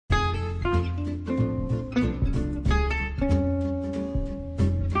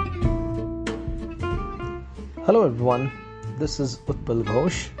Hello everyone, this is Utpal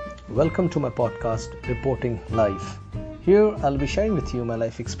Ghosh. Welcome to my podcast, Reporting Life. Here I'll be sharing with you my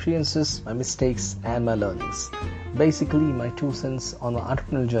life experiences, my mistakes and my learnings. Basically my 2 cents on my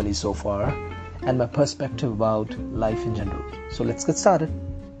entrepreneurial journey so far and my perspective about life in general. So let's get started.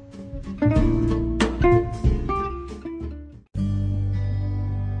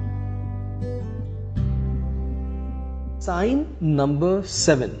 Sign number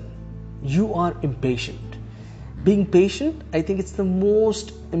 7. You are impatient. Being patient, I think it's the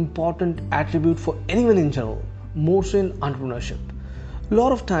most important attribute for anyone in general, more so in entrepreneurship. A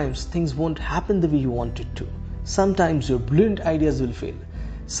lot of times things won't happen the way you want it to. Sometimes your brilliant ideas will fail.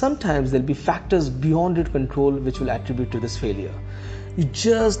 Sometimes there'll be factors beyond your control which will attribute to this failure. You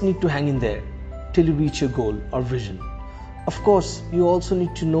just need to hang in there till you reach your goal or vision. Of course, you also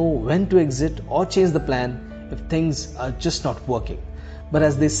need to know when to exit or change the plan if things are just not working. But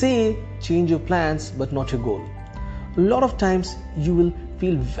as they say, change your plans but not your goal. A lot of times you will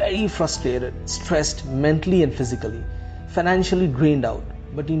feel very frustrated, stressed mentally and physically, financially drained out,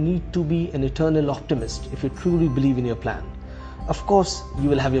 but you need to be an eternal optimist if you truly believe in your plan. Of course, you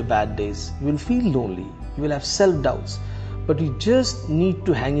will have your bad days, you will feel lonely, you will have self-doubts, but you just need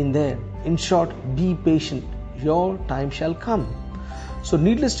to hang in there. In short, be patient, your time shall come. So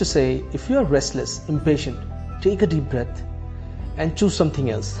needless to say, if you are restless, impatient, take a deep breath and choose something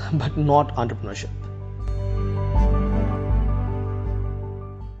else, but not entrepreneurship.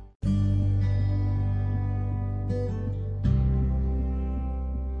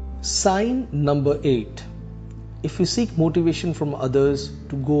 Sign number 8. If you seek motivation from others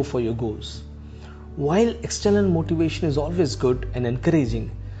to go for your goals. While external motivation is always good and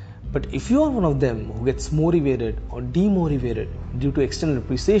encouraging, but if you are one of them who gets motivated or demotivated due to external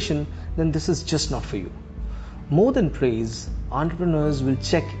appreciation, then this is just not for you. More than praise, entrepreneurs will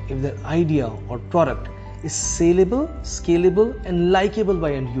check if their idea or product is saleable, scalable and likable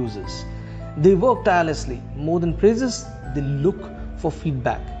by end users. They work tirelessly. More than praises, they look for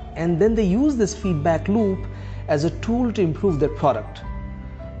feedback. And then they use this feedback loop as a tool to improve their product.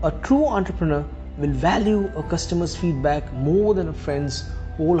 A true entrepreneur will value a customer's feedback more than a friend's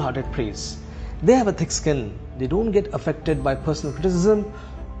wholehearted praise. They have a thick skin. They don't get affected by personal criticism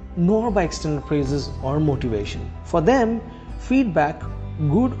nor by external praises or motivation. For them, feedback,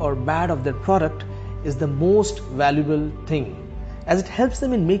 good or bad, of their product is the most valuable thing, as it helps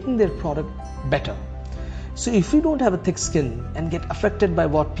them in making their product better. So if you don't have a thick skin and get affected by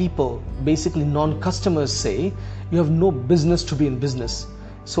what people, basically non-customers, say, you have no business to be in business.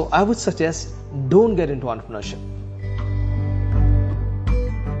 So I would suggest don't get into entrepreneurship.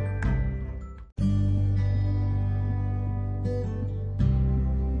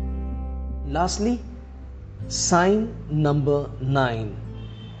 Lastly, sign number 9.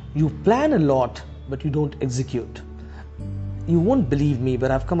 You plan a lot but you don't execute. You won't believe me,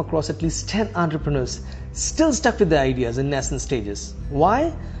 but I've come across at least 10 entrepreneurs still stuck with their ideas in nascent stages.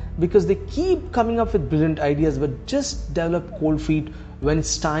 Why? Because they keep coming up with brilliant ideas but just develop cold feet when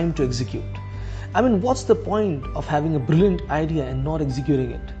it's time to execute. I mean, what's the point of having a brilliant idea and not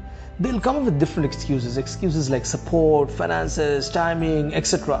executing it? They'll come up with different excuses like support, finances, timing,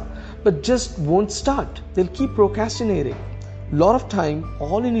 etc. but just won't start. They'll keep procrastinating. A lot of time,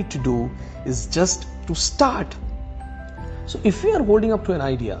 all you need to do is just to start. So if you are holding up to an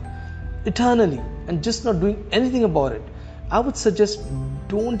idea eternally and just not doing anything about it, I would suggest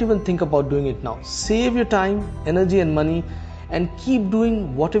don't even think about doing it now. Save your time, energy and money and keep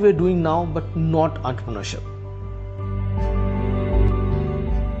doing whatever you're doing now, but not entrepreneurship.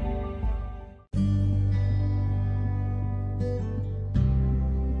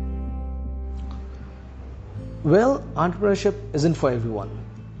 Well, entrepreneurship isn't for everyone.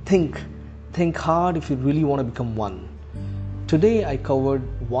 Think hard if you really want to become one. Today I covered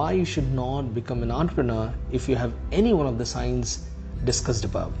why you should not become an entrepreneur if you have any one of the signs discussed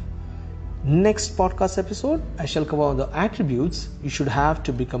above. Next podcast episode, I shall cover the attributes you should have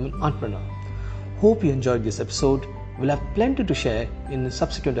to become an entrepreneur. Hope you enjoyed this episode. We'll have plenty to share in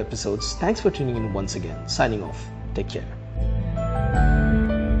subsequent episodes. Thanks for tuning in once again. Signing off. Take care.